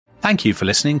Thank you for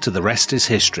listening to The Rest is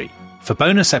History. For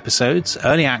bonus episodes,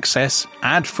 early access,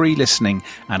 ad-free listening,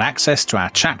 and access to our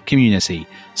chat community,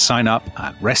 sign up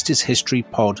at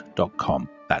restishistorypod.com.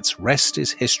 That's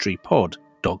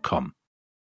restishistorypod.com.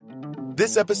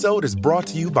 This episode is brought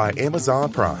to you by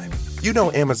Amazon Prime. You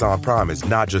know Amazon Prime is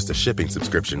not just a shipping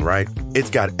subscription, right? It's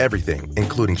got everything,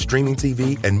 including streaming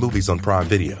TV and movies on Prime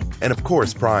Video. And of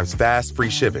course, Prime's fast,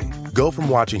 free shipping. Go from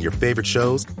watching your favorite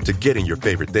shows to getting your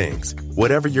favorite things.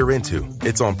 Whatever you're into,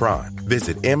 it's on Prime.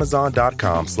 Visit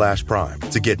amazon.com/Prime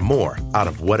to get more out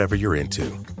of whatever you're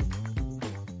into.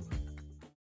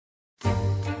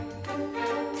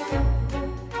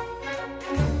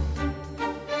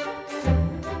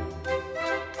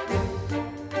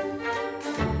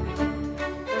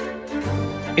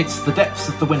 It's the depths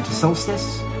of the winter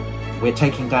solstice. We're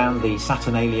taking down the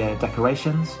Saturnalia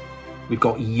decorations. We've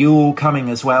got Yule coming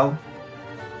as well.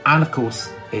 And of course,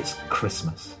 it's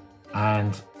Christmas.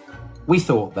 And we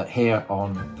thought that here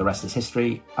on The Rest is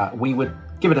History, we would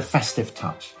give it a festive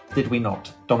touch. Did we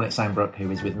not? Dominic Sandbrook, who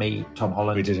is with me, Tom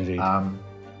Holland. We did indeed.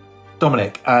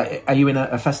 Dominic, are you in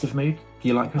a festive mood? Do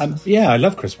you like Christmas? Yeah, I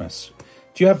love Christmas.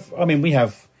 Do you have, we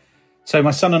have... So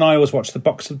my son and I always watch The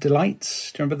Box of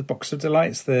Delights. Do you remember The Box of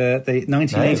Delights? The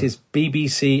 1980s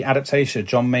BBC adaptation of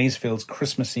John Masefield's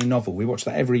Christmassy novel. We watch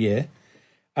that every year.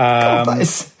 God,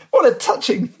 what a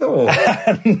touching thought.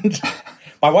 And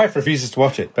my wife refuses to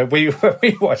watch it, but we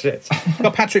watch it. We've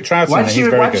got Patrick Troughton. Why does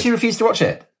she refuse to watch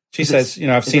it? She says,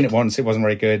 I've seen it once, it wasn't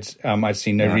very good. I've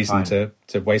seen no reason to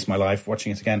waste my life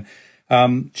watching it again.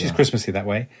 She's Christmassy that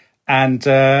way. And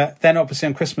then obviously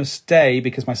on Christmas Day,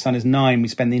 because my son is 9, we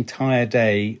spend the entire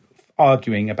day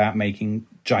arguing about making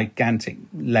gigantic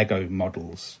Lego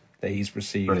models that he's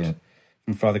received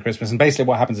from Father Christmas. And basically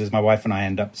what happens is my wife and I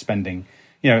end up spending,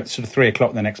 sort of 3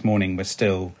 o'clock the next morning, we're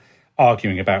still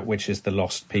arguing about which is the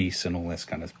lost piece and all this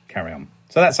kind of carry on.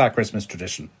 So that's our Christmas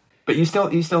tradition. But you still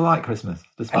like Christmas?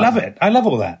 I love it. I love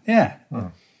all that, yeah.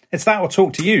 Oh. It's that or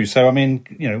talk to you. So, when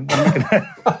we're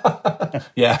gonna...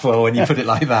 Yeah, well, when you put it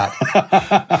like that.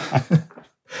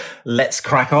 Let's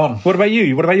crack on. What about you?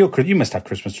 You must have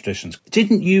Christmas traditions.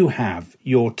 Didn't you have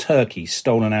your turkey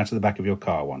stolen out of the back of your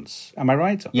car once? Am I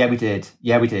right? Yeah, we did.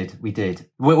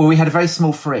 Well, we had a very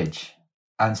small fridge,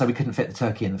 and so we couldn't fit the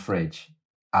turkey in the fridge.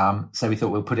 So we thought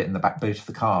we'll put it in the back boot of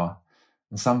the car.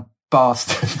 And some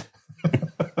bastard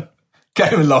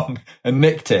came along and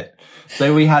nicked it.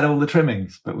 So we had all the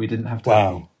trimmings, but we didn't have turkey.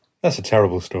 Wow, that's a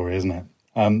terrible story, isn't it?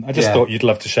 I just thought you'd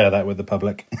love to share that with the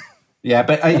public. Yeah,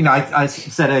 but I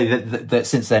said earlier that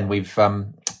since then we've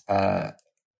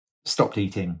stopped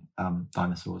eating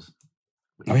dinosaurs.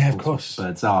 Oh yeah, of course.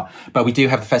 Birds are, but we do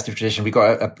have the festive tradition. We've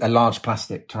got a large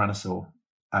plastic tyrannosaur,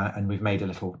 and we've made a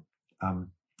little kind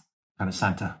of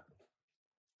Santa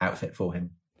outfit for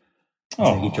him.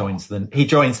 So he joins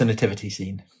the nativity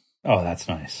scene. Oh, that's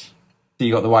nice. So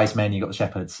you got the wise men, you got the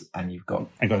shepherds, and I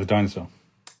got the dinosaur.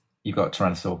 You've got a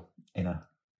tyrannosaur in a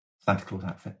Santa Claus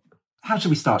outfit. How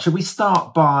should we start? Should we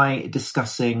start by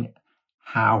discussing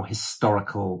how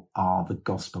historical are the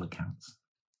gospel accounts?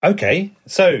 Okay,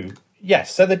 so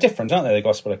yes, so they're different, aren't they, the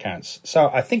gospel accounts?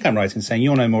 So I think I'm right in saying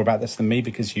you'll know more about this than me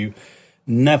because you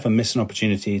never miss an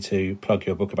opportunity to plug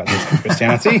your book about the history of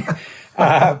Christianity.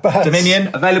 But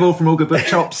Dominion, available from all good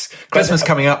bookshops. Christmas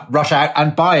coming up, rush out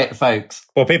and buy it, folks.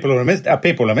 Well, people have missed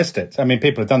it. I mean,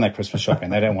 people have done their Christmas shopping.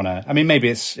 They don't want to. I mean, maybe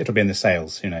it'll be in the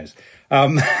sales. Who knows?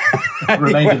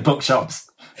 Remained in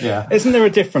bookshops. Yeah. Isn't there a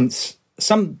difference?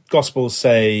 Some gospels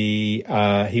say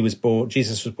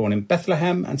Jesus was born in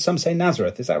Bethlehem, and some say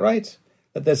Nazareth. Is that right?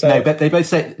 But they both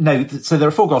say no. So there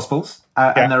are 4 gospels,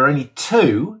 and there are only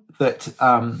 2 that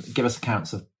give us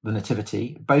accounts of the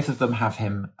nativity. Both of them have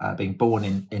him being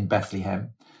born in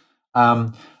Bethlehem.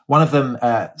 One of them,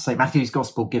 St. Matthew's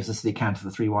Gospel, gives us the account of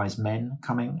the 3 wise men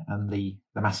coming and the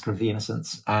massacre of the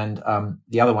innocents. And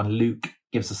the other one, Luke,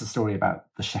 gives us a story about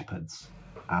the shepherds.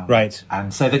 Right.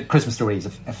 And so the Christmas story is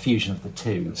a fusion of the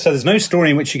 2. So there's no story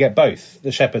in which you get both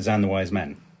the shepherds and the wise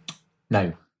men?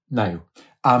 No.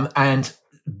 And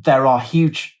there are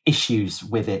huge issues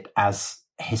with it as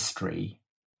history.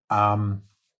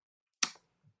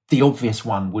 The obvious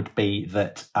one would be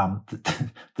that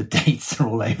the dates are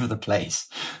all over the place.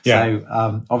 Yeah.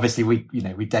 So obviously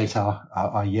we date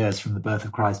our years from the birth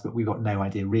of Christ, but we've got no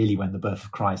idea really when the birth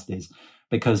of Christ is,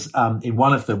 because in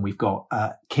one of them we've got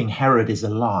King Herod is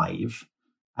alive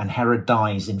and Herod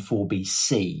dies in 4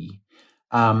 BC.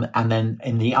 And then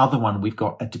in the other one we've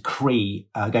got a decree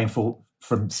going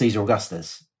from Caesar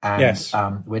Augustus. And yes.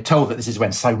 We're told that this is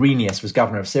when Cyrenius was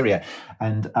governor of Syria,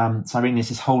 and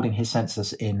Cyrenius is holding his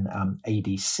census in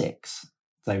AD 6.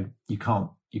 So you can't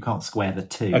square the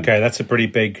two. Okay, that's a pretty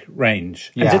big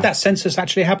range. Yeah. And did that census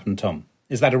actually happen, Tom?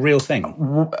 Is that a real thing?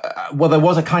 Well, there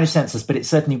was a kind of census, but it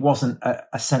certainly wasn't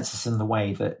a census in the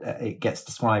way that it gets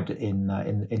described in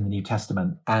the New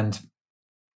Testament. And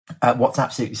what's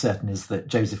absolutely certain is that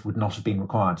Joseph would not have been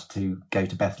required to go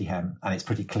to Bethlehem, and it's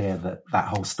pretty clear that that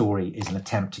whole story is an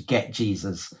attempt to get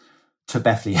Jesus to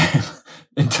Bethlehem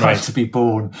in time to be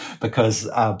born, because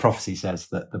prophecy says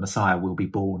that the Messiah will be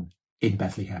born in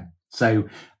Bethlehem. So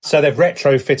they've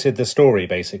retrofitted the story,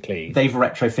 basically. They've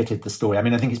retrofitted the story. I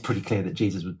mean, I think it's pretty clear that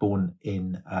Jesus was born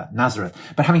in Nazareth.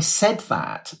 But having said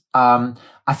that,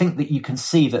 I think that you can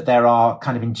see that there are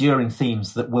kind of enduring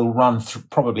themes that will run through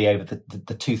probably over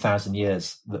the 2,000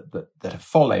 years that have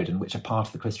followed, and which are part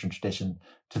of the Christian tradition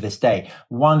to this day.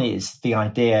 One is the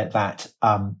idea that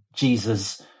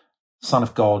Jesus, Son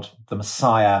of God, the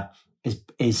Messiah,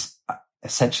 is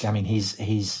essentially, I mean,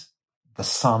 he's the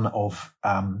son of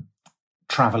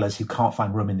travelers who can't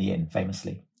find room in the inn,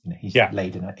 famously. He's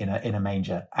laid in a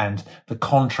manger. And the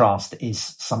contrast is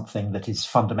something that is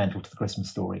fundamental to the Christmas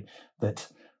story, that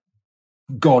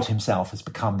God himself has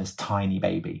become this tiny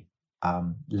baby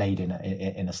laid in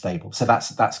a stable. So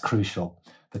that's crucial,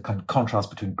 the kind of contrast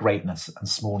between greatness and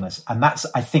smallness. And that's,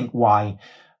 I think, why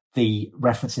the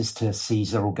references to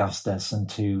Caesar Augustus and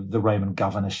to the Roman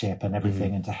governorship and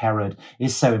everything and to Herod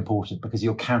is so important, because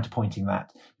you're counterpointing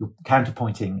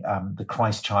the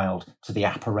Christ child to the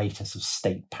apparatus of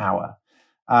state power.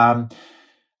 And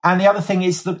the other thing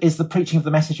is the preaching of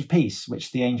the message of peace,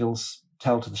 which the angels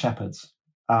tell to the shepherds.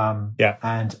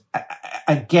 And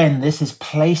again, this is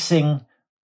placing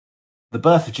the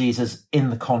birth of Jesus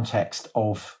in the context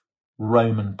of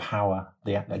Roman power,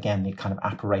 the kind of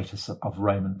apparatus of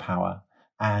Roman power.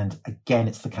 And again,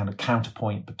 it's the kind of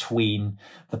counterpoint between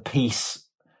the peace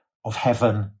of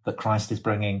heaven that Christ is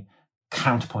bringing,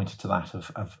 counterpointed to that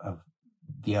of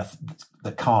the earth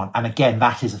that can't. And again,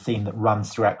 that is a theme that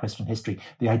runs throughout Christian history,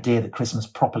 the idea that Christmas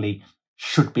properly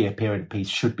should be a period of peace,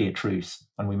 should be a truce.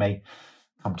 And we may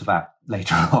come to that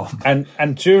later on.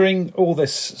 And during all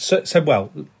this,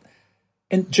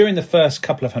 during the first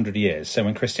couple of hundred years, so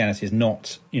when Christianity is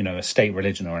not, a state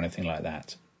religion or anything like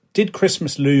that, did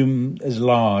Christmas loom as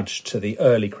large to the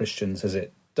early Christians as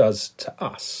it does to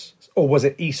us? Or was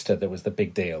it Easter that was the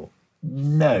big deal?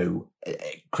 No.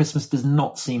 Christmas does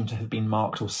not seem to have been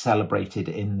marked or celebrated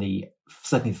in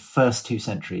certainly the first 2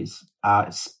 centuries.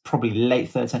 It's probably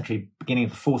late 3rd century, beginning of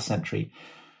the 4th century.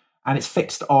 And it's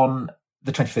fixed on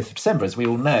the 25th of December, as we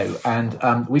all know.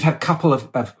 And we've had a couple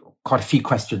of quite a few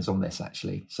questions on this,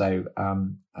 actually. So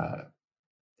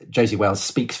Josie Wells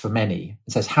speaks for many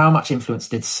and says, how much influence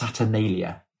did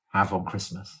Saturnalia have on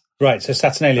Christmas? Right, so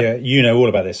Saturnalia, you know all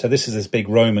about this. So this is this big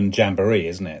Roman jamboree,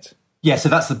 isn't it? Yeah, so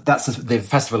that's the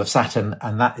festival of Saturn,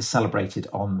 and that is celebrated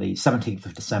on the 17th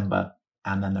of December.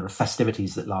 And then there are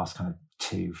festivities that last kind of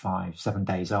 2, 5, 7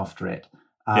 days after it.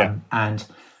 And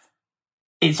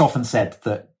it's often said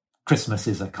that Christmas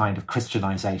is a kind of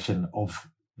Christianization of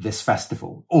this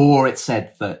festival, or it's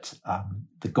said that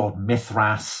the god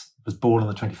Mithras was born on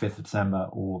the 25th of December,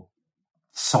 or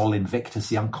Sol Invictus,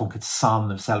 the unconquered sun,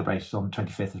 was celebrated on the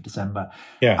 25th of December.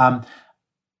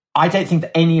 I don't think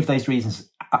that any of those reasons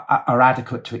are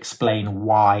adequate to explain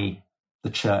why the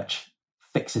church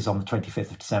fixes on the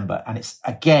 25th of December. And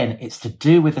it's to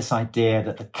do with this idea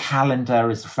that the calendar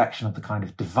is a reflection of the kind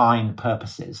of divine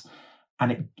purposes,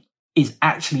 and it is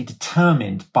actually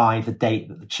determined by the date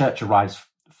that the church arrives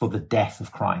for the death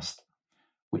of Christ,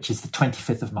 which is the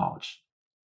 25th of March.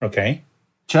 Okay.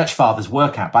 Church fathers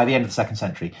work out by the end of the 2nd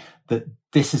century that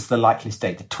this is the likeliest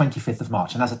date, the 25th of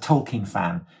March. And as a Tolkien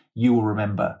fan, you will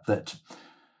remember that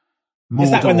Mordor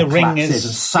is that when the ring is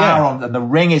and Sauron and the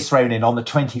ring is thrown in on the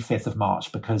 25th of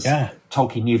March, because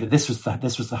Tolkien knew that this was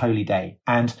the holy day.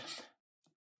 And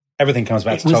everything comes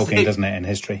back to Tolkien, doesn't it, in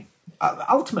history?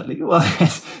 Ultimately, well,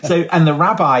 yes. So, and the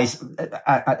rabbis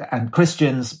and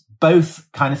Christians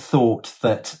both kind of thought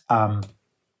that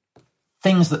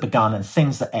things that begun and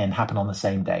things that end happen on the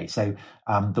same day. So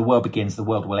the world begins, the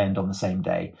world will end on the same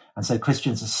day. And so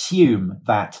Christians assume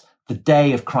that the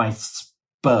day of Christ's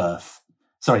birth,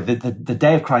 the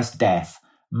day of Christ's death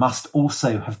must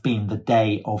also have been the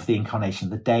day of the incarnation,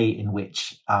 the day in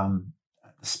which the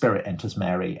Spirit enters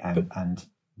Mary and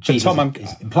Jesus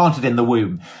is implanted in the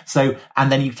womb. So,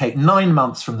 and then you take 9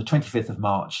 months from the 25th of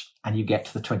March and you get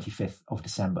to the 25th of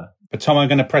December. But Tom, I'm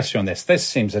going to press you on this. This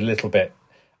seems a little bit,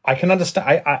 I can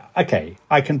understand.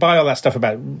 I can buy all that stuff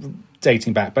about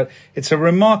dating back, but it's a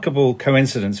remarkable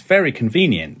coincidence, very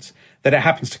convenient, that it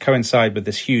happens to coincide with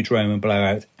this huge Roman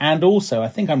blowout. And also, I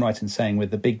think I'm right in saying, with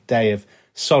the big day of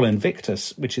Sol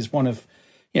Invictus, which is one of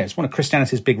it's one of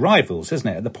Christianity's big rivals, isn't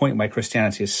it? At the point where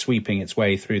Christianity is sweeping its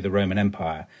way through the Roman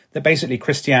Empire, that basically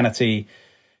Christianity,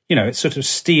 it sort of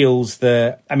steals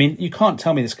you can't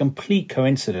tell me it's a complete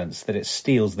coincidence that it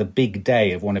steals the big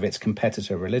day of one of its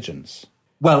competitor religions.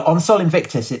 Well, on Sol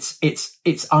Invictus,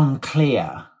 it's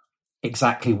unclear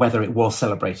exactly whether it was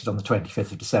celebrated on the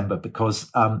 25th of December, because,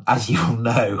 as you all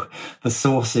know, the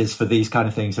sources for these kind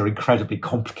of things are incredibly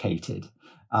complicated.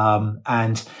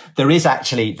 And there is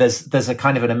actually, there's a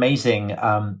kind of an amazing,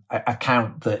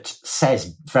 account that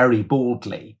says very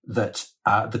boldly that,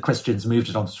 the Christians moved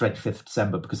it on to the 25th of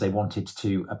December because they wanted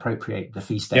to appropriate the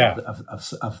feast day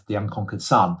of the unconquered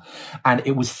sun. And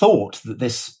it was thought that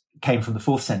this came from the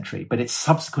 4th century, but it's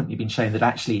subsequently been shown that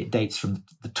actually it dates from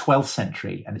the 12th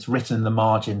century, and it's written in the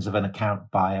margins of an account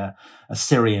by a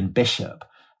Syrian bishop.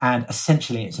 And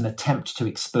essentially it's an attempt to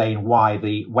explain why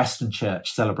the Western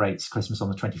Church celebrates Christmas on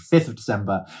the 25th of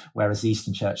December, whereas the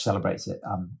Eastern Church celebrates it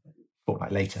a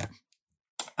fortnight later.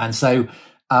 And so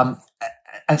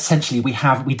essentially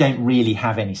we don't really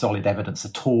have any solid evidence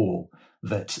at all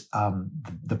that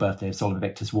the birthday of Sol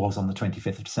Invictus was on the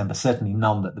 25th of December. Certainly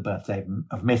none that the birthday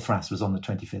of Mithras was on the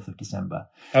 25th of December.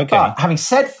 Okay. But having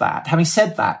said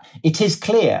that, it is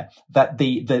clear that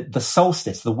the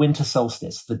solstice, the winter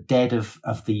solstice, the dead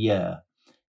of the year,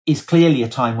 is clearly a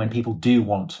time when people do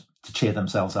want to cheer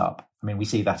themselves up. I mean, we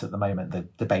see that at the moment, the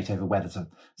debate over whether to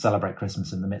celebrate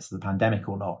Christmas in the midst of the pandemic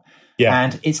or not. Yeah.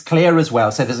 And it's clear as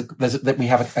well. So we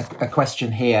have a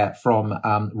question here from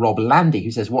Rob Landy,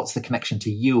 who says, what's the connection to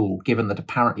Yule, given that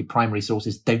apparently primary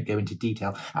sources don't go into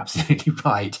detail? Absolutely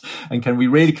right. And can we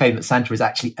really claim that Santa is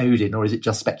actually Odin, or is it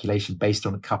just speculation based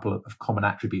on a couple of common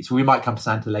attributes? Well, we might come to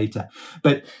Santa later.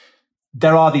 But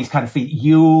there are these kind of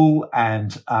Yule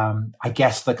and, I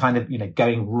guess the kind of,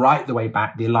 going right the way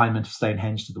back, the alignment of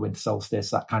Stonehenge to the winter solstice,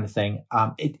 that kind of thing.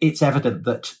 It's evident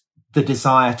that the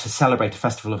desire to celebrate a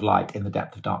festival of light in the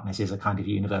depth of darkness is a kind of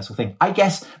universal thing. I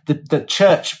guess the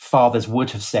church fathers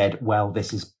would have said, well,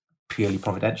 this is purely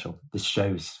providential. This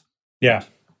shows. Yeah.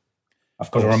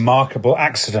 Of course. What a remarkable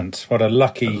accident. What a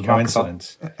lucky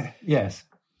coincidence. Yes.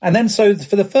 And then, so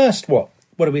for the first, what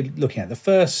are we looking at? The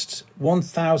first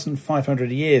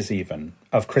 1,500 years even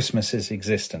of Christmas's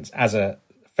existence as a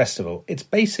festival. It's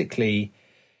basically,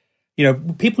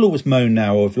 people always moan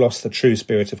now or have lost the true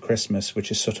spirit of Christmas,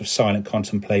 which is sort of silent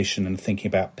contemplation and thinking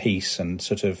about peace and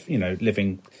sort of,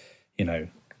 living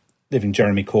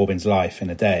Jeremy Corbyn's life in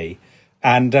a day.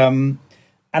 And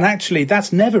actually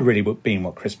that's never really been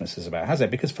what Christmas is about, has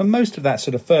it? Because for most of that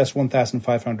sort of first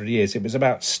 1,500 years, it was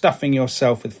about stuffing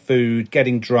yourself with food,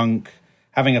 getting drunk,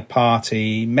 having a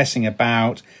party, messing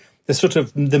about, the sort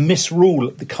of the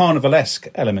misrule, the carnivalesque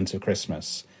element of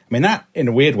Christmas. I mean, that, in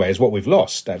a weird way, is what we've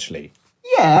lost, actually.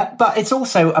 Yeah, but it's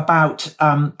also about,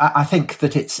 I think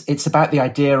that it's about the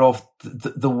idea of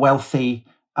the wealthy,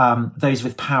 those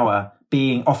with power,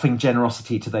 offering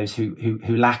generosity to those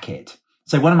who lack it.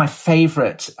 So one of my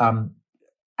favourite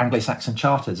Anglo-Saxon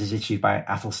charters is issued by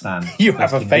Athelstan. You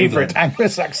have a favourite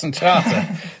Anglo-Saxon charter.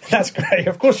 That's great.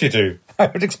 Of course you do. I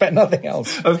would expect nothing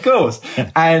else. Of course.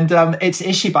 And it's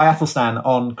issued by Athelstan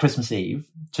on Christmas Eve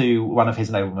to one of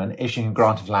his noblemen, issuing a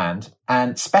grant of land,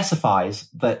 and specifies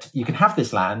that you can have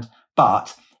this land,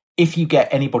 but if you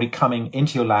get anybody coming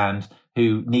into your land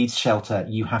who needs shelter,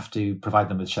 you have to provide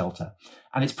them with shelter.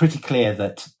 And it's pretty clear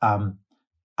that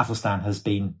Athelstan has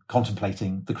been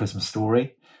contemplating the Christmas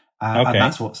story. And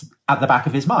that's what's at the back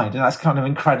of his mind. And that's kind of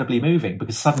incredibly moving,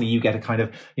 because suddenly you get a kind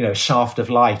of, shaft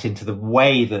of light into the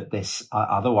way that this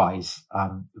otherwise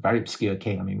very obscure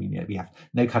king, I mean, we have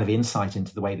no kind of insight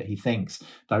into the way that he thinks.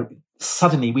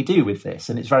 Suddenly we do with this,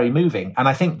 and it's very moving. And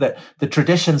I think that the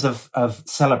traditions of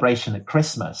celebration at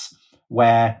Christmas,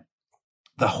 where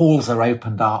the halls are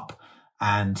opened up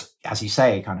and, as you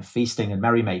say, kind of feasting and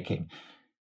merrymaking,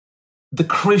 the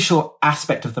crucial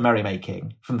aspect of the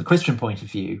merrymaking from the Christian point of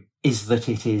view is that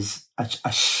it is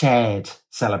a shared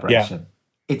celebration.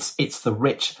 Yeah. It's the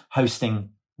rich hosting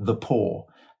the poor.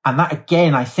 And that,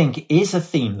 again, I think is a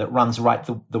theme that runs right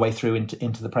the way through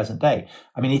into the present day.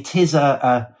 I mean, it is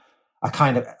a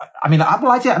kind of,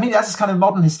 as a kind of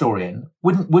modern historian,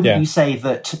 wouldn't you say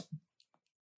that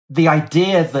the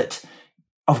idea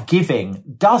of giving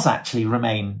does actually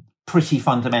remain pretty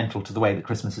fundamental to the way that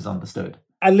Christmas is understood?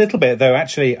 A little bit, though,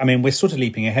 actually. I mean, we're sort of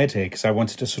leaping ahead here because I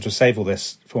wanted to sort of save all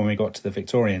this for when we got to the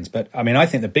Victorians. But, I mean, I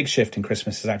think the big shift in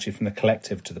Christmas is actually from the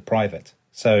collective to the private.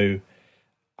 So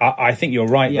I think you're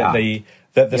right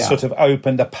that the sort of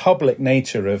open, the public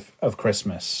nature of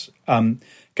Christmas,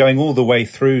 going all the way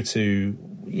through to,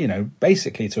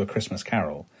 basically to A Christmas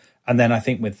Carol, And then I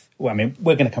think we're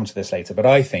going to come to this later, but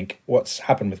I think what's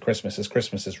happened with Christmas is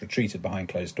Christmas has retreated behind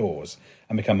closed doors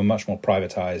and become a much more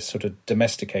privatized, sort of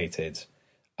domesticated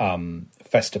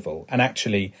festival. And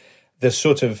actually the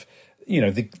sort of,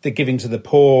 the giving to the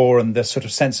poor and the sort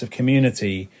of sense of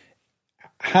community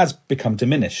has become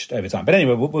diminished over time. But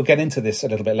anyway, we'll get into this a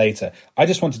little bit later. I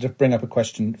just wanted to bring up a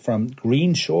question from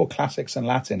Greenshaw Classics and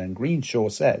Latin, and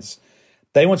Greenshaw says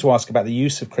they want to ask about the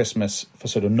use of Christmas for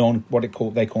sort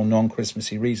of they call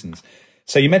non-Christmassy reasons.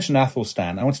 So you mentioned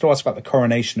Athelstan. I wanted to ask about the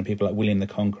coronation of people like William the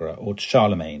Conqueror or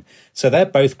Charlemagne. So they're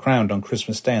both crowned on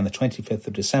Christmas Day on the 25th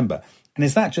of December. And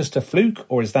is that just a fluke,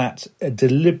 or is that a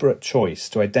deliberate choice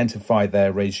to identify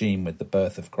their regime with the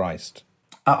birth of Christ?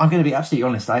 I'm going to be absolutely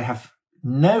honest. I have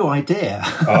no idea.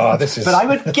 Oh, this is... But I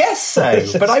would guess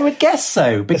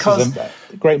so. Because this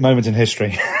is a great moment in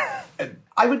history.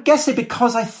 I would guess it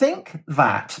because I think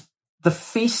that the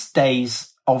feast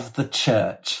days of the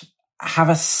church have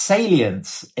a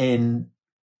salience in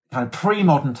kind of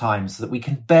pre-modern times that we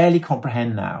can barely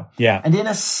comprehend now. Yeah. And in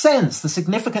a sense, the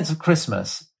significance of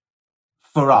Christmas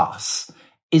for us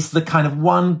is the kind of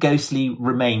one ghostly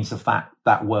remains of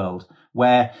that world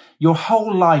where your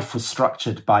whole life was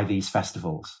structured by these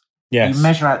festivals. Yes. You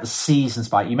measure out the seasons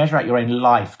by it. You measure out your own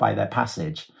life by their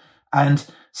passage. And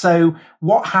so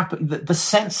what happened, the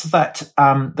sense that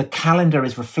the calendar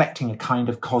is reflecting a kind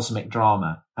of cosmic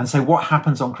drama. And so what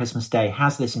happens on Christmas Day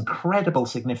has this incredible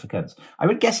significance. I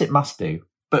would guess it must do.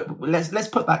 But let's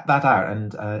put that out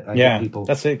and get people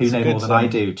who know more than I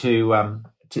do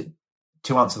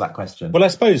to answer that question. Well, I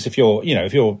suppose if you're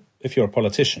a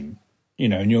politician,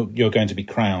 and you're going to be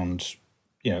crowned,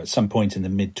 at some point in the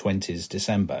mid-20s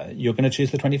December, you're going to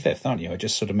choose the 25th, aren't you? It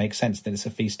just sort of makes sense that it's a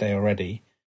feast day already.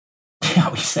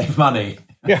 Yeah, we save money.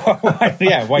 Yeah,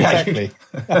 well, exactly.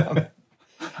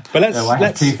 But let's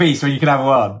have two feasts when you can have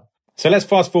one. So let's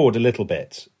fast forward a little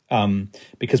bit,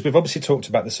 because we've obviously talked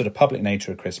about the sort of public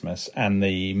nature of Christmas and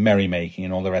the merrymaking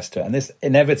and all the rest of it, and this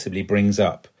inevitably brings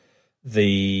up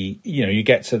you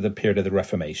get to the period of the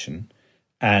Reformation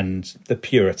and the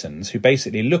Puritans, who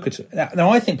basically look at it.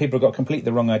 Now, I think people have got completely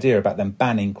the wrong idea about them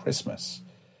banning Christmas.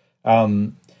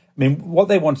 What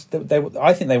they want,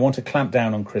 I think they want to clamp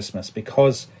down on Christmas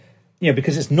because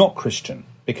it's not Christian,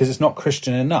 because it's not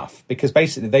Christian enough, because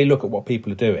basically they look at what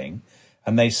people are doing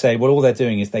and they say, well, all they're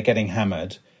doing is they're getting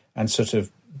hammered and sort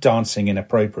of dancing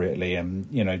inappropriately and,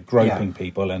 groping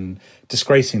people and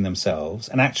disgracing themselves.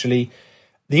 And actually,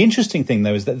 the interesting thing,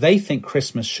 though, is that they think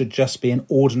Christmas should just be an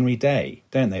ordinary day,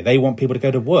 don't they? They want people to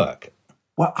go to work.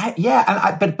 Well,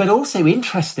 but also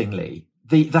interestingly,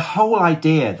 the whole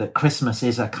idea that Christmas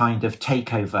is a kind of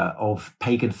takeover of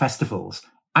pagan festivals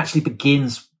actually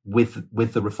begins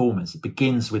with the Reformers. It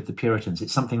begins with the Puritans.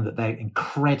 It's something that they're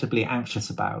incredibly anxious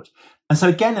about. And so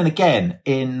again and again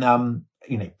in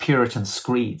Puritan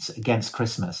screeds against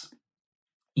Christmas,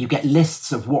 you get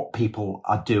lists of what people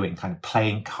are doing, kind of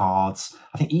playing cards.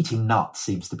 I think eating nuts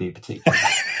seems to be a particular.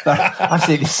 I'm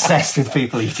absolutely obsessed with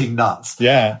people eating nuts.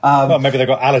 Yeah. Well, maybe they've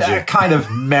got allergy. Kind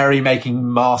of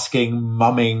merrymaking, masking,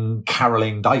 mumming,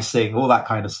 caroling, dicing, all that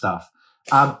kind of stuff.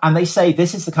 And they say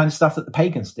this is the kind of stuff that the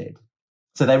pagans did.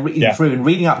 So they're reading through and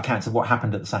reading up accounts of what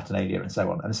happened at the Saturnalia and so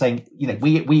on, and saying,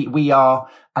 we are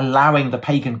allowing the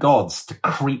pagan gods to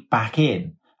creep back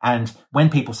in. And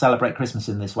when people celebrate Christmas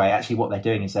in this way, actually what they're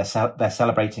doing is they're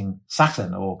celebrating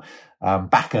Saturn or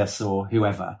Bacchus or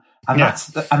whoever. And that's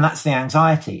the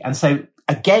anxiety. And so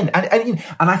again,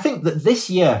 and I think that this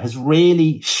year has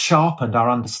really sharpened our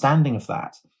understanding of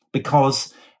that,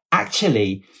 because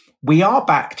actually we are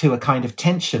back to a kind of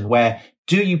tension where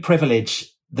do you privilege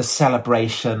the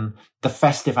celebration, the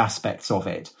festive aspects of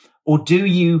it, or do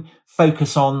you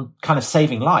focus on kind of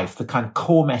saving life, the kind of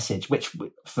core message, which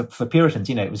for Puritans,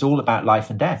 it was all about life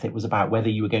and death. It was about whether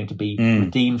you were going to be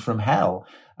redeemed from hell.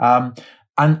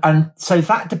 And so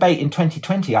that debate in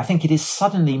 2020, I think it is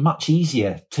suddenly much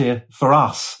easier for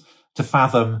us to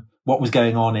fathom what was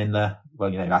going on in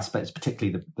I suppose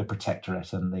particularly the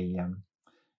Protectorate and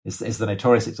is the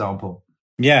notorious example.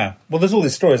 Yeah. Well, there's all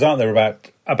these stories, aren't there,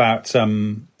 about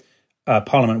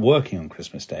Parliament working on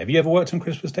Christmas Day. Have you ever worked on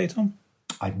Christmas Day, Tom?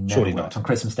 I've never worked on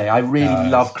Christmas Day. I really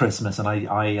love Christmas,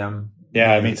 and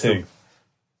Yeah, me too.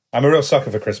 I'm a real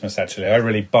sucker for Christmas, actually. I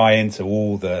really buy into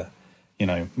all the,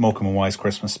 Morecambe and Wise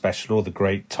Christmas special, all the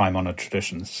great time-honoured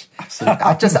traditions. Absolutely.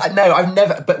 I've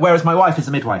never. But whereas my wife is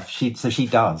a midwife, she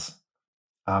does.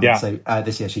 So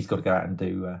this year she's got to go out and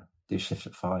do shift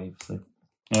at 5. So.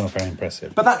 Oh, very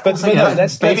impressive. But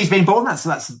baby's been born. That's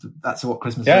what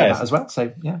Christmas is about as well.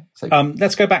 So yeah.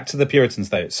 Let's go back to the Puritans,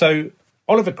 though. So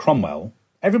Oliver Cromwell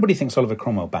everybody thinks Oliver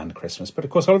Cromwell banned Christmas, but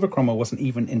of course Oliver Cromwell wasn't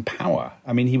even in power.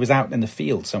 I mean, he was out in the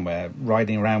field somewhere,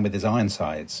 riding around with his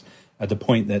Ironsides at the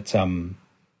point that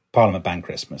Parliament banned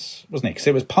Christmas, wasn't it? Because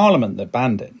it was Parliament that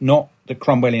banned it, not the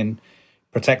Cromwellian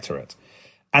Protectorate.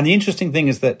 And the interesting thing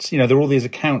is that, there are all these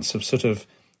accounts of sort of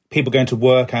people going to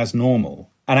work as normal,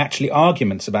 and actually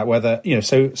arguments about whether,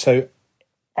 so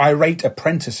irate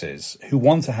apprentices who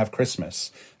want to have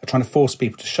Christmas are trying to force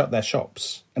people to shut their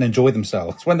shops and enjoy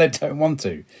themselves when they don't want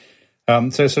to.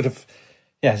 So sort of,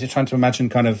 so you're trying to imagine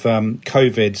kind of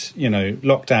COVID,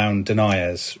 lockdown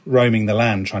deniers roaming the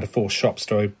land, trying to force shops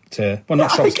to open on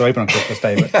Christmas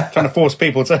Day, but trying to force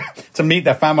people to meet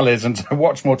their families and to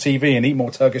watch more TV and eat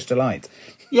more Turkish delight.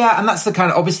 Yeah, and that's the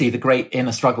kind of, obviously, the great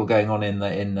inner struggle going on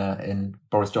in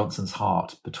Boris Johnson's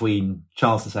heart between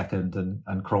Charles II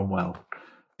and Cromwell.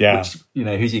 Yeah. Which,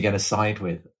 who's he going to side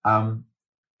with? And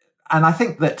I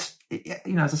think that,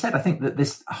 as I said, I think that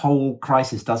this whole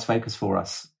crisis does focus for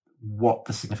us what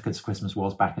the significance of Christmas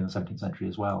was back in the 17th century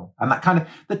as well. And that kind of,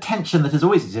 the tension that has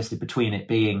always existed between it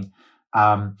being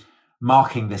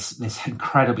marking this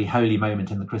incredibly holy moment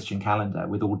in the Christian calendar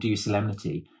with all due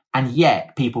solemnity, and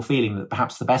yet people feeling that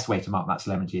perhaps the best way to mark that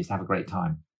solemnity is to have a great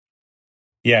time.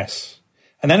 Yes.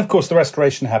 And then, of course, the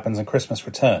Restoration happens and Christmas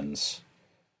returns.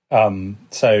 So,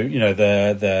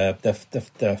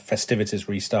 the festivities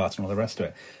restart and all the rest of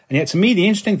it. And yet, to me, the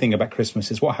interesting thing about Christmas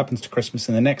is what happens to Christmas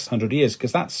in the next 100 years,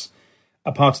 because that's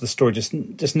a part of the story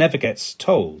just never gets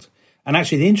told. And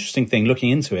actually, the interesting thing looking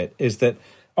into it is that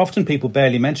often people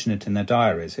barely mention it in their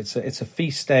diaries. It's a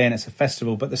feast day and it's a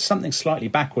festival, but there's something slightly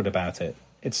backward about it.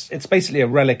 It's basically a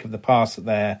relic of the past that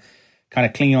they're kind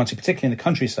of clinging on to, particularly in the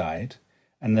countryside.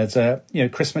 And there's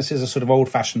Christmas is a sort of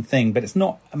old-fashioned thing, but it's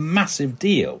not a massive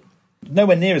deal.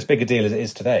 Nowhere near as big a deal as it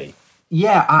is today.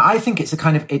 Yeah, I think it's a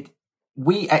kind of the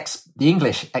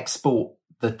English export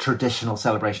the traditional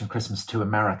celebration of Christmas to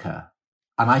America,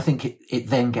 and I think it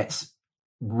then gets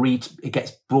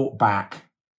brought back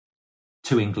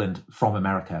to England from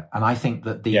America, and I think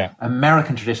that the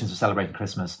American traditions of celebrating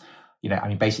Christmas,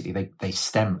 basically they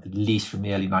stem at least from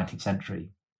the early 19th century.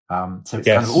 So it's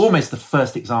kind of almost the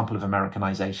first example of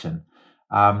Americanization.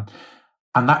 And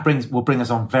that will bring us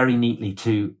on very neatly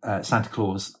to Santa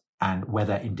Claus and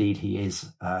whether indeed he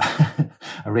is a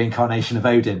reincarnation of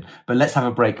Odin. But let's have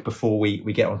a break before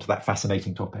we get onto that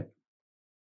fascinating topic.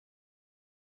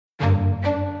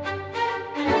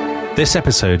 This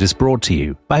episode is brought to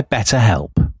you by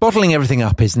BetterHelp. Bottling everything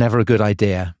up is never a good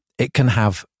idea. It can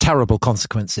have terrible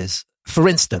consequences. For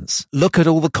instance, look at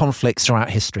all the conflicts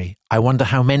throughout history. I wonder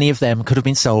how many of them could have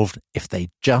been solved if they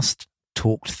just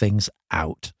talked things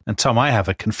out. And Tom, I have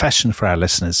a confession for our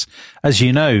listeners. As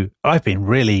you know, I've been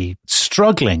really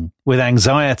struggling with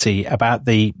anxiety about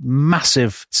the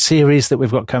massive series that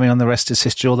we've got coming on The Rest is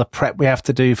History, all the prep we have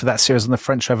to do for that series on the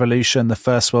French Revolution, the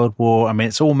First World War. I mean,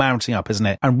 it's all mounting up, isn't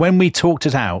it? And when we talked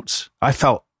it out, I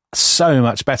felt so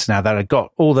much better now that I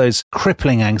got all those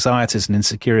crippling anxieties and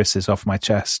insecurities off my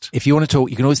chest. If you want to talk,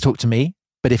 you can always talk to me.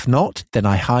 But if not, then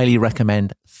I highly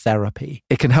recommend therapy.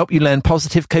 It can help you learn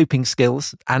positive coping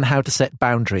skills and how to set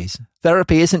boundaries.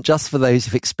 Therapy isn't just for those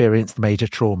who've experienced major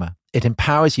trauma. It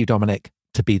empowers you, Dominic,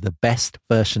 to be the best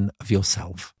version of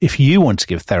yourself. If you want to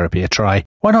give therapy a try,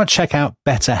 why not check out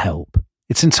BetterHelp?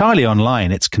 It's entirely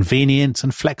online, it's convenient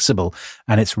and flexible,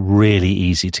 and it's really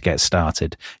easy to get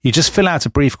started. You just fill out a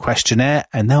brief questionnaire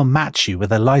and they'll match you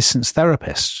with a licensed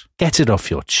therapist. Get it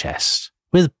off your chest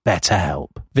with BetterHelp.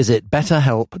 Visit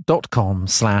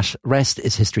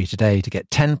betterhelp.com/restishistory today to get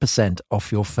 10%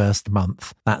 off your first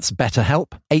month. That's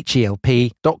BetterHelp,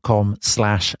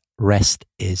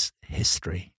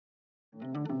 HELP.com/restishistory.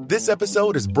 This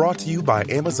episode is brought to you by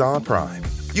Amazon Prime.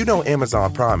 You know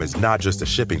Amazon Prime is not just a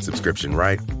shipping subscription,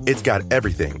 right? It's got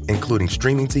everything, including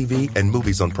streaming TV and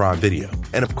movies on Prime Video.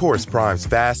 And of course, Prime's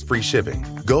fast, free shipping.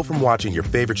 Go from watching your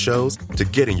favorite shows to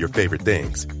getting your favorite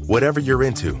things. Whatever you're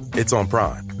into, it's on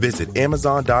Prime. Visit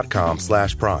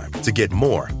Amazon.com/Prime to get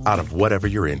more out of whatever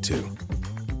you're into.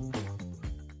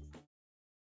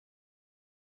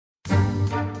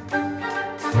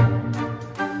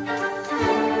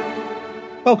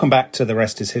 Welcome back to The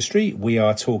Rest is History. We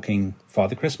are talking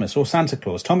Father Christmas or Santa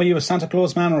Claus. Tom, are you a Santa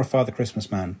Claus man or a Father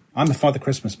Christmas man? I'm a Father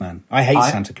Christmas man. I hate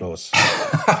Santa Claus.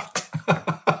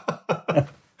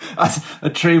 As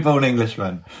a true-born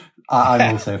Englishman,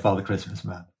 I'm also a Father Christmas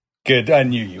man. Good. I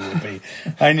knew you would be.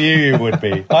 I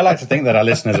I like to think that our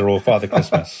listeners are all Father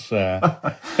Christmas.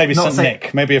 Maybe St.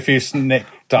 Nick. Maybe a few St. Nick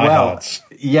diehards.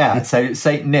 Well, yeah, so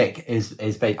St. Nick is...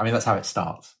 I mean, that's how it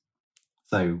starts.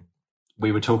 So...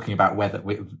 we were talking about whether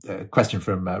a question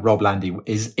from Rob Landy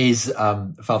is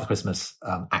Father Christmas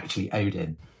actually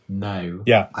Odin? No,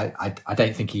 I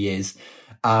don't think he is.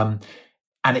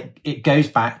 And it goes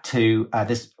back to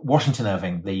this Washington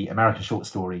Irving, the American short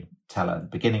story teller at the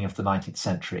beginning of the 19th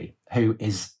century, who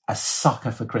is a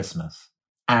sucker for Christmas.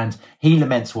 And he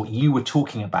laments what you were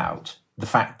talking about, the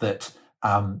fact that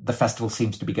the festival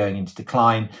seems to be going into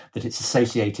decline, that it's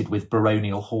associated with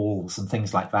baronial halls and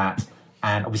things like that.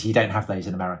 And obviously you don't have those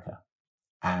in America.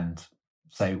 And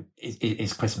so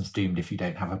is Christmas doomed if you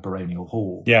don't have a baronial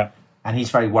hall? Yeah. And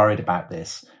he's very worried about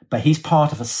this. But he's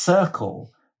part of a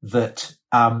circle that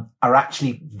are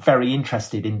actually very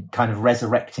interested in kind of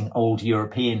resurrecting old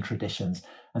European traditions.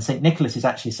 And St. Nicholas is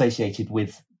actually associated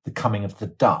with the coming of the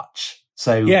Dutch.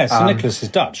 So yeah, St. Nicholas is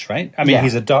Dutch, right? I mean,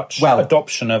 he's a Dutch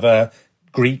adoption of a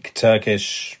Greek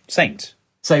Turkish saint.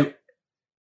 So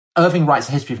Irving writes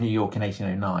a history of New York in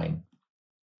 1809,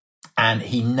 and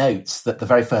he notes that the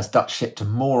very first Dutch ship to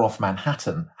moor off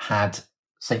Manhattan had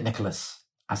St. Nicholas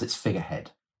as its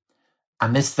figurehead.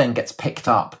 And this then gets picked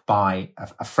up by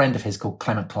a friend of his called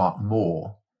Clement Clark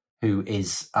Moore, who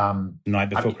is The Night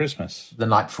Before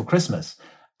Christmas,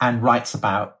 and writes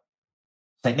about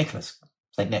St. Nicholas,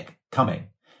 St. Nick coming.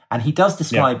 And he does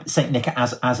describe St. Nick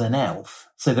as an elf.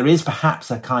 So there is perhaps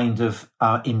a kind of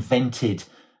invented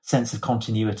sense of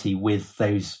continuity with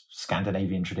those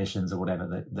Scandinavian traditions or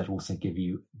whatever that also give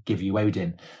you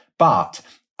Odin. But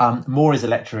Moore is a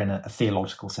lecturer in a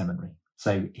theological seminary.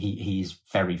 So he's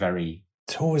very, very...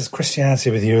 It's always Christianity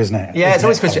with you, isn't it? Yeah, it's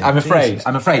always Christian. I'm afraid.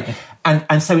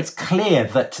 And so it's clear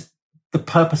that the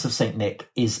purpose of St. Nick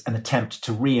is an attempt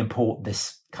to re-import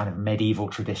this kind of medieval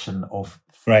tradition of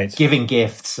giving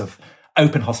gifts, of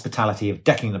open hospitality, of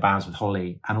decking the boughs with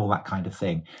holly and all that kind of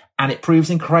thing. And it proves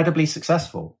incredibly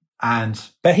successful.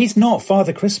 But he's not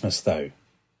Father Christmas, though.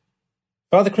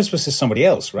 Father Christmas is somebody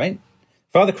else, right?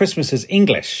 Father Christmas is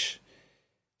English.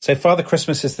 So Father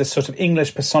Christmas is this sort of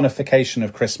English personification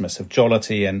of Christmas, of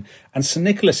jollity, and St.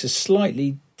 Nicholas is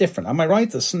slightly different. Am I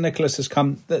right that St. Nicholas has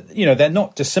come, they're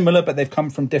not dissimilar, but they've come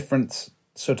from different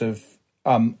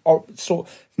from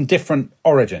different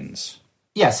origins?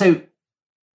 Yeah, so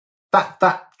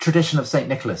that tradition of St.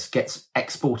 Nicholas gets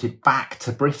exported back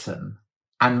to Britain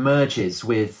and merges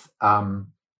with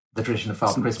the tradition of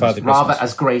Father Christmas, rather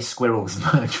as grey squirrels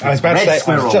merge with I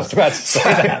was just about to say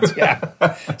that,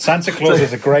 yeah. Santa Claus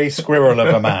is a grey squirrel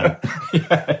of a man.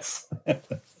 Yes.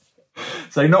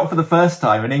 So not for the first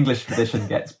time, an English tradition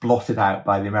gets blotted out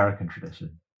by the American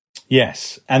tradition.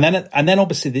 Yes. And then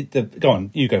obviously, go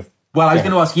on, you go. Well, I was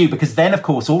going to ask you, because then, of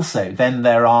course, also, then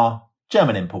there are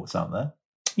German imports, aren't there?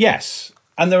 Yes.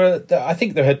 And I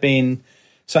think there had been...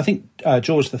 So I think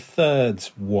George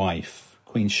III's wife,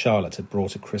 Queen Charlotte, had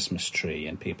brought a Christmas tree,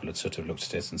 and people had sort of looked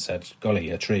at it and said, golly,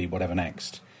 a tree, whatever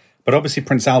next. But obviously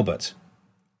Prince Albert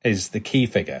is the key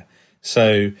figure.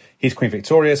 So he's Queen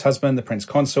Victoria's husband, the Prince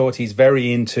Consort. He's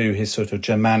very into his sort of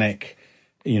Germanic,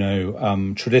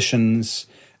 traditions.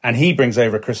 And he brings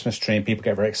over a Christmas tree, and people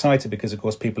get very excited because, of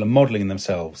course, people are modelling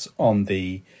themselves on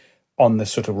the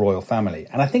sort of royal family.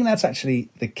 And I think that's actually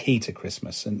the key to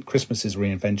Christmas, and Christmas's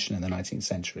reinvention in the 19th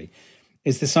century,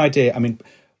 is this idea. I mean,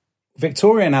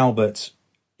 Victoria and Albert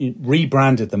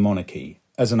rebranded the monarchy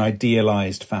as an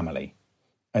idealised family,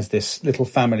 as this little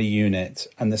family unit,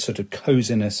 and the sort of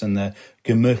coziness and the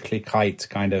Gemütlichkeit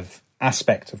kind of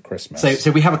aspect of Christmas.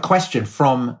 So we have a question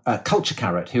from Culture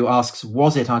Carrot, who asks,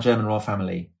 was it our German royal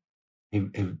family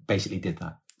who basically did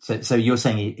that? So you're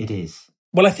saying it is?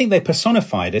 Well, I think they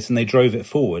personified it and they drove it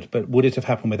forward, but would it have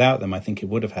happened without them? I think it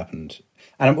would have happened.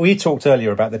 And we talked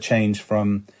earlier about the change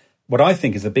from what I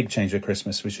think is a big change at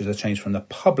Christmas, which is a change from the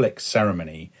public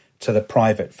ceremony to the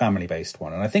private family-based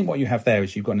one. And I think what you have there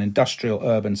is you've got an industrial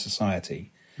urban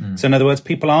society. So in other words,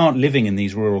 people aren't living in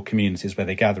these rural communities where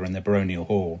they gather in the baronial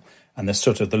hall and the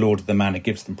sort of the lord of the manor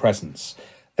gives them presents.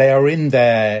 They are in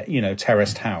their,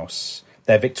 terraced house,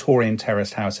 their Victorian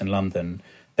terraced house in London.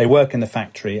 They work in the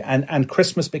factory, and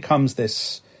Christmas becomes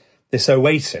this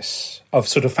oasis of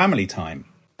sort of family time.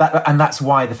 And that's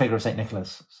why the figure of St.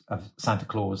 Nicholas, of Santa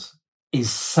Claus, is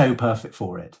so perfect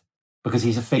for it, because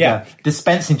he's a figure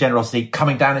dispensing generosity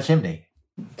coming down a chimney.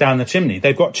 Down the chimney.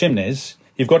 They've got chimneys.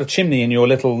 You've got a chimney in your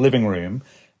little living room,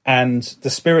 and the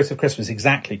spirit of Christmas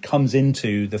exactly comes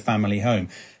into the family home.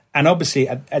 And obviously,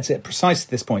 at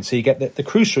precisely this point, so you get the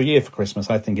crucial year for Christmas,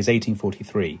 I think, is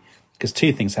 1843, because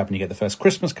two things happen. You get the first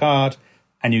Christmas card,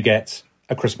 and you get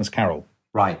a Christmas carol.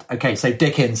 Right. Okay, so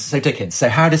Dickens. So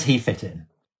how does he fit in?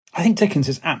 I think Dickens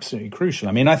is absolutely crucial.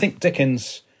 I mean, I think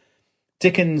Dickens,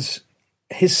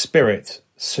 his spirit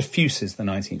suffuses the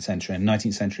 19th century and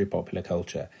 19th century popular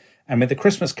culture. And with the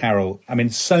Christmas Carol, I mean,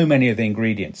 so many of the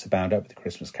ingredients are bound up with the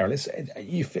Christmas Carol.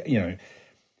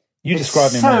 You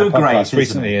described me in one of the podcasts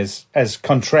recently as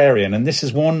contrarian, and this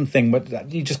is one thing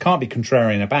that you just can't be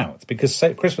contrarian about, because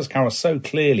Christmas Carol so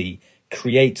clearly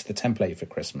creates the template for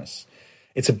Christmas.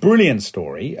 It's a brilliant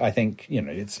story. I think,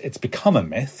 it's become a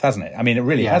myth, hasn't it? I mean, it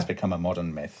really has become a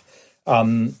modern myth.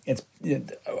 I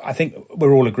think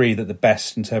we're all agreed that the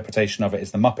best interpretation of it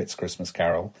is the Muppets Christmas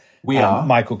Carol. We are.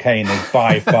 Michael Caine is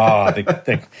by far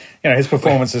his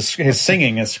performance, his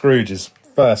singing as Scrooge is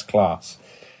first class.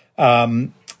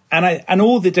 And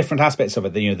all the different aspects of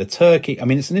it, the turkey. I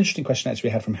mean, it's an interesting question actually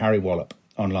we had from Harry Wallop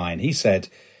online. He said,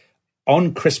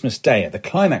 on Christmas Day, at the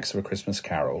climax of A Christmas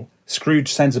Carol,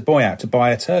 Scrooge sends a boy out to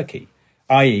buy a turkey,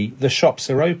 i.e. the shops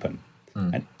are open.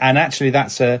 And actually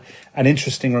that's an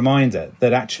interesting reminder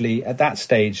that actually at that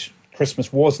stage,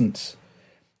 Christmas wasn't,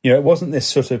 it wasn't this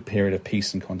sort of period of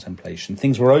peace and contemplation.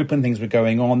 Things were open, things were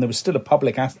going on. There was still a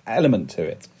public element to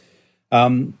it.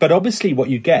 But obviously what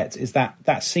you get is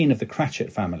that scene of the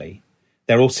Cratchit family.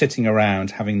 They're all sitting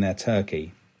around having their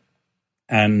turkey.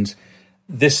 And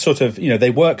this sort of, they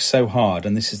work so hard,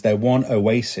 and this is their one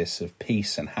oasis of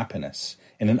peace and happiness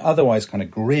in an otherwise kind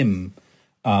of grim,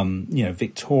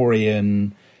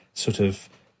 Victorian sort of,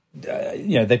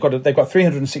 they've got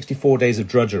 364 days of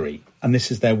drudgery, and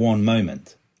this is their one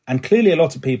moment. And clearly a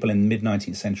lot of people in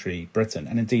mid-19th century Britain,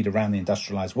 and indeed around the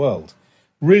industrialised world,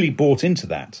 really bought into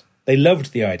that. They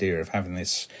loved the idea of having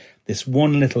this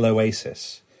one little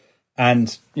oasis.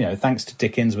 And, thanks to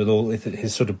Dickens with all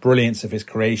his sort of brilliance of his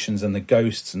creations and the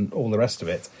ghosts and all the rest of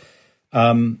it,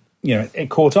 it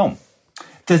caught on.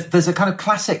 There's a kind of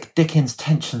classic Dickens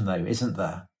tension, though, isn't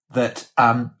there? That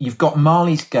you've got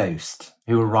Marley's ghost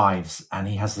who arrives, and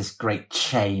he has this great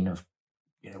chain of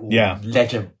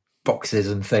ledger boxes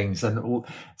and things, and all.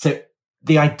 So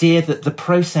the idea that the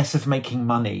process of making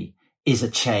money is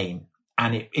a chain,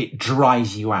 and it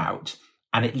dries you out,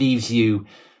 and it leaves you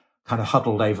kind of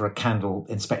huddled over a candle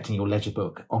inspecting your ledger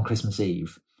book on Christmas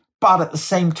Eve. But at the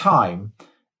same time,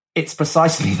 it's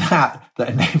precisely that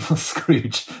enables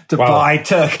Scrooge to buy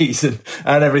turkeys and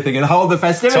everything and hold the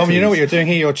festivities. Tom, you know what you're doing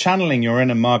here? You're channeling your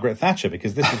inner Margaret Thatcher,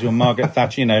 because this is your Margaret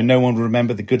Thatcher, no one will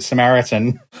remember the Good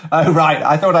Samaritan. Oh, right.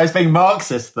 I thought I was being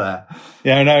Marxist there.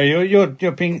 Yeah, no,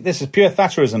 you're being, this is pure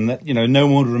Thatcherism that, no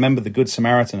one would remember the Good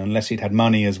Samaritan unless he'd had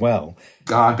money as well.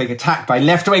 Oh, I'm being attacked by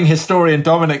left-wing historian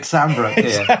Dominic Sambrook here.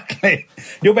 Exactly.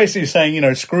 You're basically saying,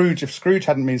 if Scrooge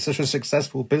hadn't been such a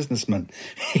successful businessman,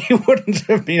 he wouldn't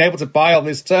have been able to buy all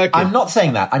this turkey. I'm not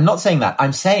saying that.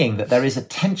 I'm saying that there is a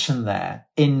tension there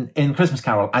in Christmas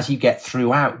Carol, as you get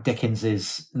throughout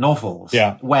Dickens's novels,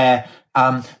 where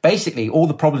basically all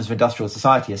the problems of industrial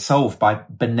society are solved by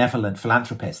benevolent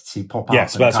philanthropists who pop up.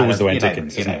 Yes, but that's always the way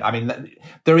Dickens, isn't it? I mean,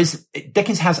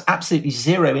 Dickens has absolutely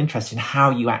zero interest in how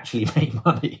you actually make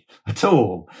money at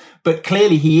all. But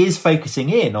clearly he is focusing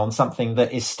in on something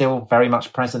that is still very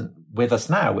much present with us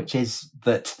now, which is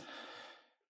that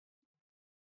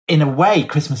in a way,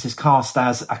 Christmas is cast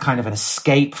as a kind of an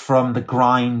escape from the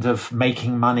grind of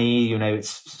making money. It's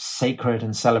sacred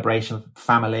and celebration of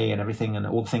family and everything and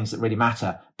all the things that really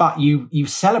matter. But you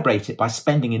celebrate it by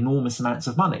spending enormous amounts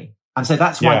of money. And so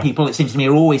that's why people, it seems to me,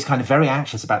 are always kind of very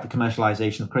anxious about the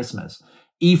commercialization of Christmas,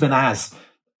 even as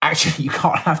actually you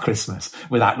can't have Christmas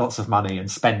without lots of money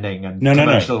and spending and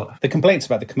commercial. No. The complaints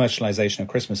about the commercialization of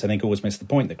Christmas, I think, always miss the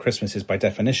point that Christmas is by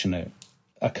definition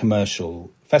a commercial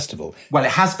festival. Well,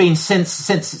 it has been since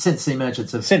the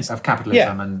emergence of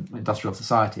capitalism and industrial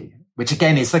society, which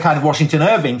again is the kind of Washington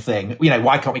Irving thing.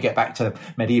 Why can't we get back to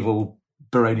medieval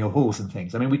baronial halls and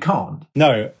things? I mean, we can't.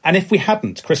 No, and if we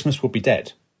hadn't, Christmas would be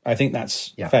dead. I think that's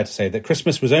fair to say that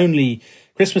Christmas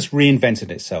reinvented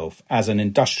itself as an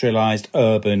industrialized,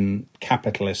 urban,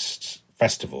 capitalist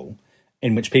festival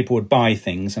in which people would buy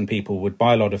things and people would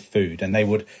buy a lot of food and they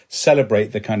would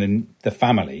celebrate the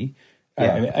family.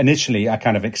 Initially a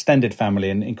kind of extended family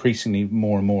and increasingly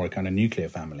more and more a kind of nuclear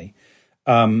family.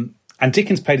 And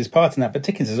Dickens played his part in that, but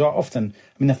Dickens is often,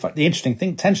 the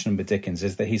interesting tension with Dickens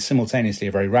is that he's simultaneously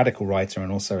a very radical writer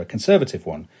and also a conservative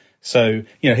one. So,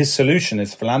 his solution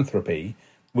is philanthropy,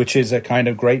 which is a kind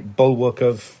of great bulwark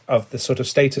of the sort of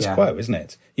status quo, isn't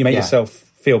it? You make yourself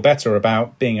feel better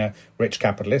about being a rich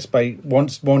capitalist by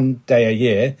one day a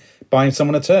year buying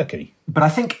someone a turkey. But I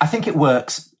think it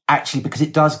works actually because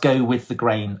it does go with the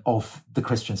grain of the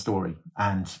Christian story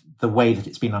and the way that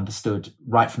it's been understood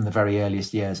right from the very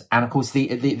earliest years. And of course,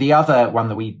 the other one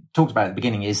that we talked about at the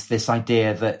beginning is this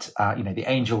idea that, the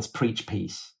angels preach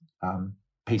peace,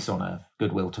 peace on earth,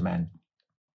 goodwill to men.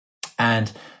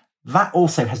 And that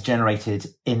also has generated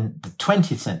in the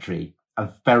 20th century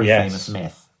a very famous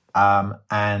myth,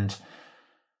 And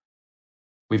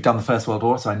we've done the First World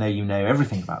War, so I know you know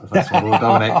everything about the First World War,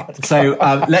 Dominic. So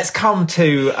let's come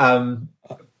to...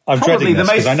 I'm dreading this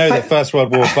because I know that First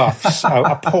World War buffs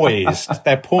are poised.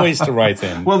 They're poised to write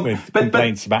in with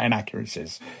complaints about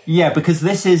inaccuracies. Yeah, because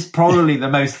this is probably the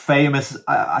most famous...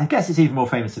 I guess it's even more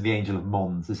famous than the Angel of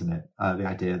Mons, isn't it? The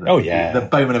idea that the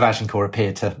Bowmen of Agincourt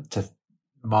appeared to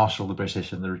marshal the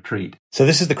British in the retreat. So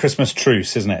this is the Christmas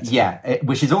truce, isn't it? Yeah,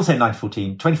 which is also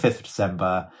 1914, 25th of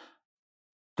December.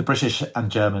 The British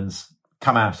and Germans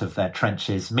come out of their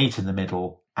trenches, meet in the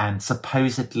middle, and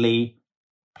supposedly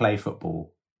play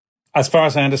football. As far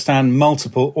as I understand,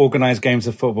 multiple organised games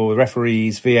of football with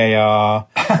referees, VAR,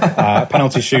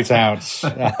 penalty shootouts.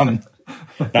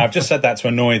 Now, I've just said that to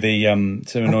annoy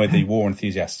the war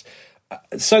enthusiasts.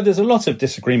 So there's a lot of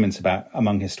disagreements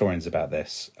among historians about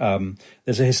this.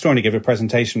 There's a historian who gave a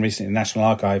presentation recently in the National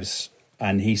Archives,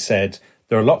 and he said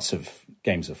there are lots of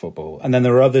games of football. And then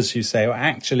there are others who say, well,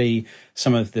 actually,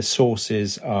 some of the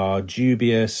sources are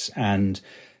dubious and,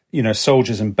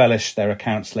 soldiers embellished their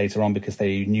accounts later on because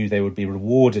they knew they would be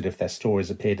rewarded if their stories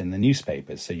appeared in the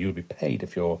newspapers. So you would be paid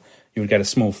you would get a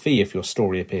small fee if your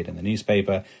story appeared in the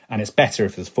newspaper, and it's better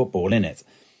if there's football in it.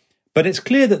 But it's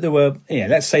clear that there were,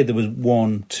 let's say there was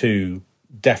 1-2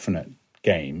 definite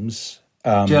games.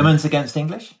 Germans against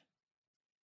English?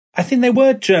 I think they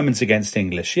were Germans against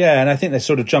English, yeah, and I think they're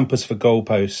sort of jumpers for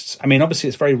goalposts. I mean, obviously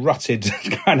it's very rutted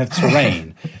kind of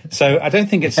terrain, so I don't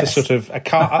think it's a sort of a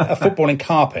footballing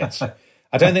carpet.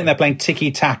 I don't think they're playing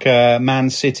tiki-taka, Man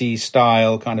City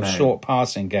style kind of short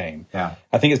passing game. Yeah,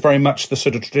 I think it's very much the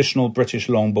sort of traditional British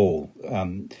long ball.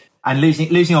 And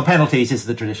losing on penalties is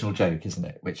the traditional joke, isn't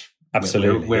it? Which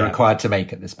absolutely we're required to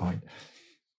make at this point.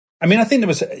 I mean, I think there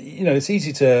was, it's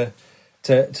easy to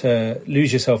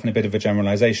lose yourself in a bit of a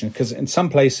generalization because in some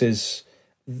places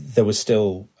there was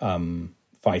still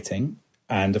fighting,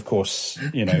 and of course,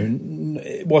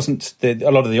 it wasn't. A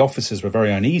lot of the officers were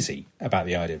very uneasy about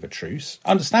the idea of a truce.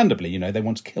 Understandably, they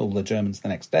want to kill the Germans the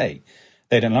next day.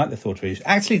 They don't like the thought of it.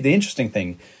 Actually, the interesting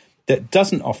thing that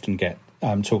doesn't often get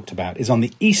talked about is on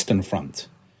the Eastern Front.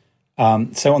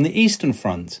 So on the Eastern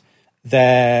Front,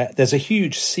 there's a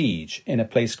huge siege in a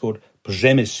place called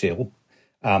Przemyśl,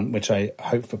 which I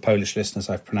hope for Polish listeners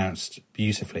I've pronounced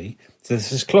beautifully. So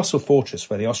there's this colossal fortress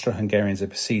where the Austro-Hungarians are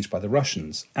besieged by the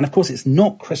Russians. And of course, it's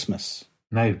not Christmas.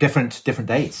 No, different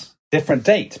dates. Different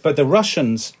date. But the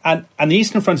Russians, and the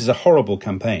Eastern Front is a horrible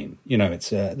campaign.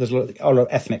 There's a lot of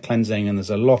ethnic cleansing and there's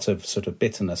a lot of sort of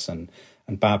bitterness and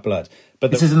bad blood.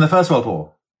 But this is in the First World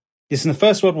War? It's in the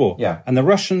First World War. Yeah. And the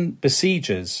Russian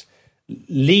besiegers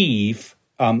leave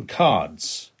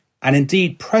cards and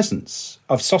indeed presents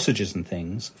of sausages and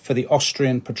things for the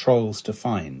Austrian patrols to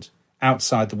find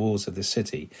outside the walls of the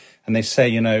city. And they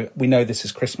say, we know this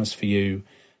is Christmas for you,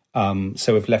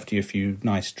 so we've left you a few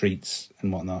nice treats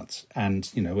and whatnot, and,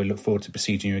 we look forward to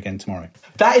besieging you again tomorrow.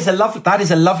 That is a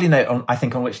lovely note,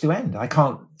 on which to end. I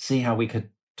can't see how we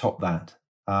could top that.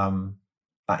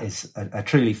 That is a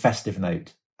truly festive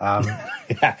note.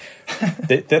 Yeah,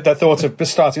 the thought of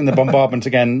starting the bombardment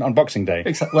again on Boxing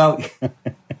Day. Well,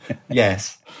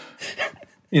 yes.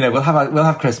 We'll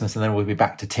have Christmas and then we'll be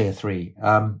back to tier 3.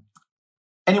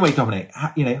 Anyway, Dominic,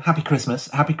 happy Christmas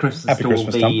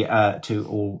to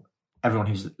all everyone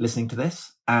who's listening to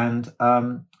this, and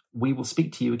we will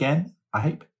speak to you again, I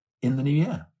hope, in the new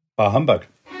year. Bar humbug.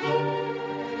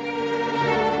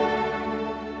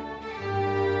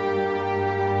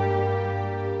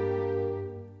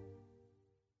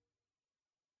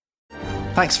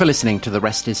 Thanks for listening to The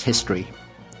Rest is History.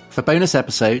 For bonus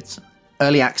episodes,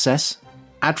 early access,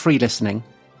 ad-free listening,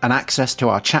 and access to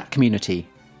our chat community,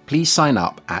 please sign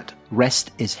up at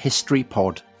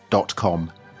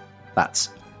restishistorypod.com. That's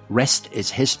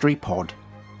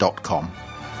restishistorypod.com.